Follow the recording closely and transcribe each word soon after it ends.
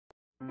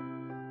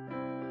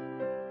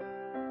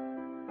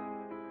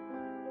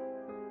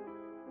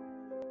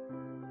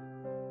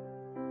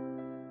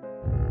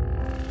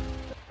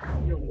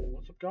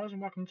guys,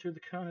 and welcome to the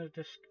Kerner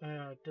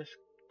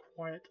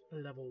Disquiet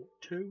Level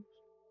 2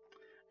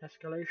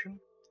 Escalation.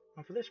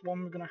 And for this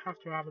one, we're going to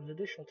have an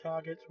additional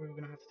target. We're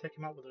going to have to take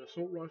him out with an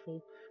assault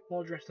rifle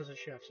while dressed as a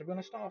chef. So we're going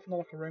to start off in the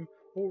locker room,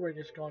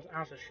 already disguised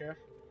as a chef.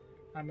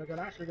 And we're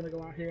actually going to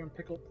go out here and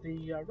pick up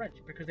the wrench,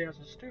 because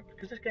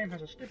this game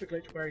has a stupid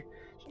glitch where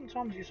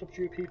sometimes you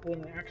subdue people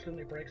and it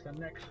accidentally breaks their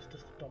necks. It's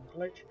just a dumb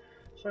glitch.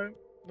 So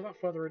without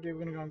further ado,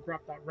 we're going to go and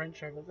grab that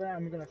wrench over there,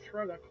 and we're going to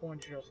throw that coin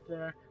just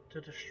there to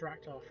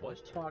distract our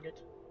first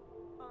target.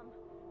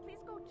 Please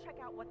go check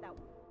out what that.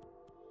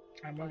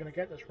 And we're going to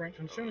get this wrench,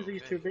 and as soon as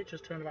these two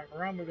bitches turn back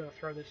around, we're going to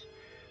throw this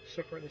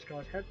sucker at this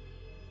guy's head.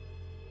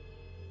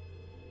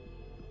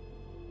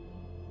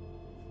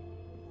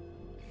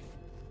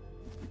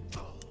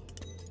 I'm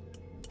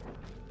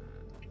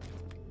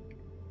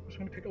just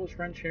going to pick up this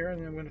wrench here, and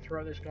then we're going to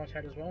throw at this guy's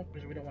head as well,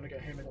 because we don't want to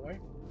get him in the way.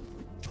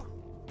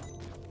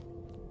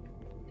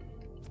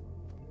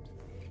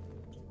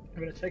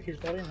 I'm going to take his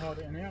body and hold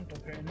it in there and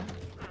dump it in there.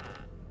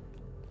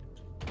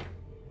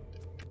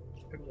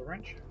 Pick up the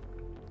wrench.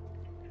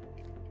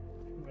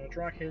 I'm going to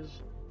drag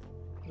this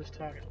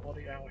target's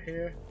body out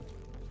here.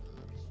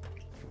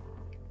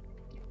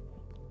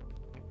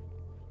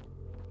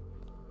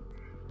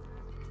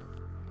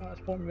 At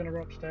this point, we're going to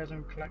run upstairs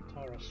and collect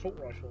our assault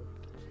rifle.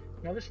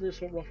 Now, this is the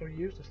assault rifle we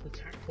used. It's the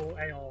tactical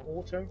AR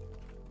auto.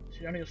 It's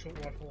the only assault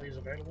rifle that is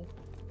available.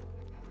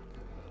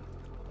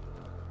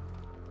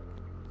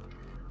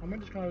 And we're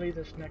just going to leave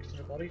this next to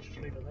the body, just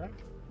leave it there.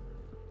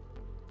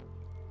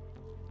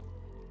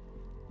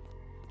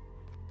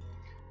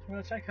 So I'm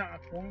going to take out our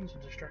coins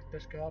and distract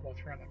this guy by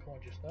throwing that coin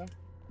just there.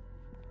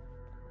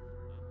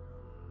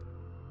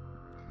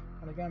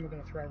 And again, we're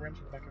going to throw a wrench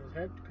in the back of his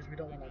head, because we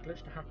don't want that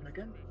glitch to happen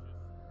again.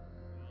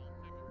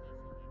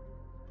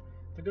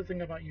 The good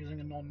thing about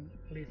using a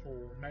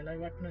non-lethal melee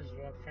weapon is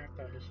the fact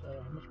that it's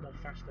a much more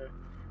faster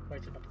way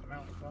to knock them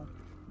out as well.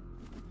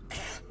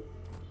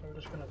 So we're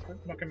just going to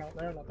knock him out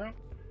there like that.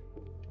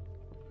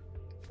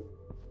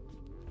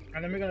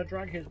 And then we're going to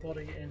drag his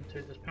body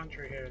into this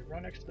pantry here,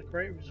 right next to the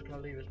crate. We're just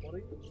going to leave his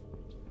body.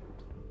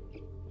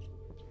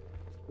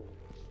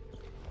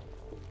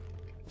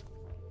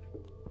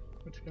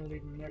 We're just going to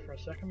leave him there for a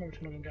second. We're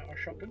just going to go and get our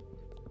shotgun.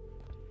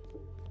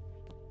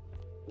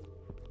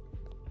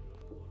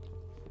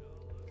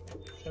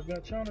 So I'm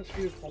going to turn this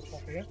fuse box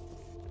off here.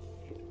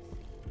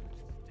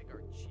 Take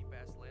our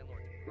cheap-ass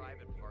landlord's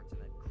private parts in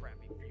that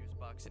crappy fuse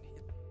box and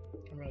hit.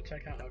 I'm going to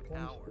take out our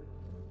coins.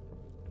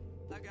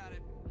 I got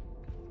it.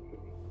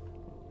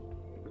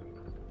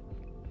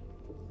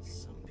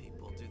 Some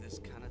people do this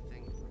kind of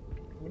thing.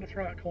 I'm going to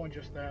throw that coin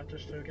just there,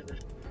 just to get the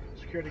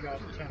security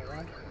guards to turn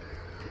around.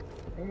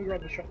 When we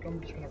grab the shotgun,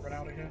 I'm just going to run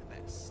out of here.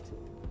 Best.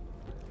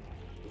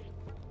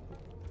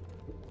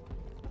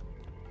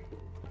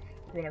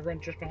 We're going to run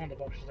just behind the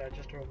boxes there,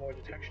 just to avoid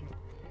detection.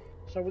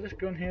 So with this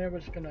gun here, we're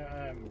just going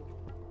to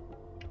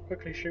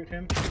quickly shoot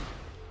him,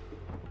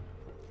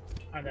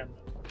 and then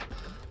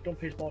dump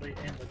his body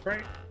in the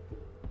crate,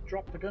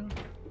 drop the gun.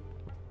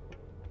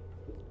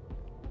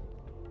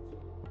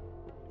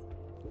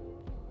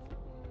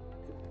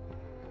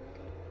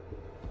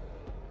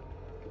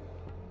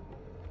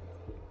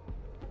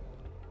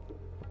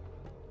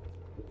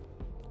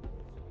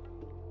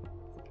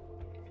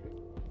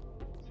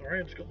 Sorry,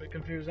 I just got a bit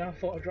confused there. I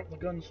thought I dropped the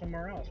gun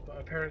somewhere else, but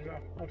apparently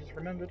I just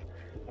remembered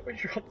I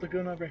dropped the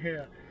gun over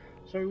here.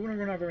 So we want to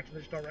run over into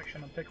this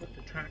direction and pick up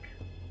the tack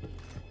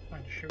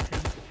and shoot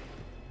him.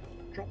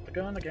 Drop the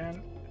gun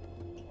again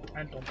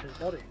and dump his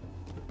body.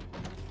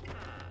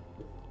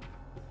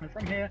 And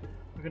from here,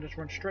 we can just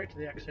run straight to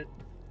the exit,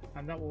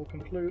 and that will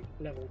conclude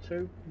level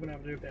 2. We're going to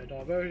have to do a bit of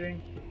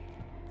diverting.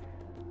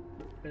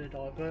 Bit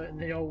of diverting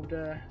the old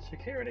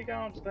security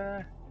guards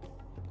there.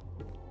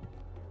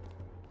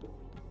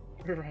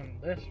 Run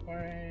this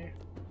way,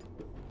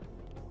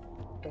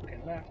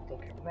 ducking left,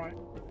 ducking right.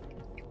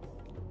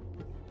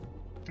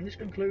 And this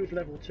concludes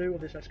level 2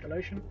 of this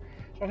escalation.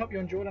 So I hope you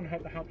enjoyed, and I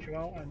hope that helped you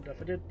out, and if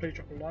I did, please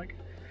drop a like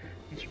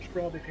and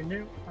subscribe if you're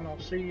new, and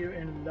I'll see you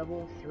in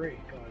level 3,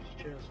 guys.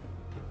 Cheers.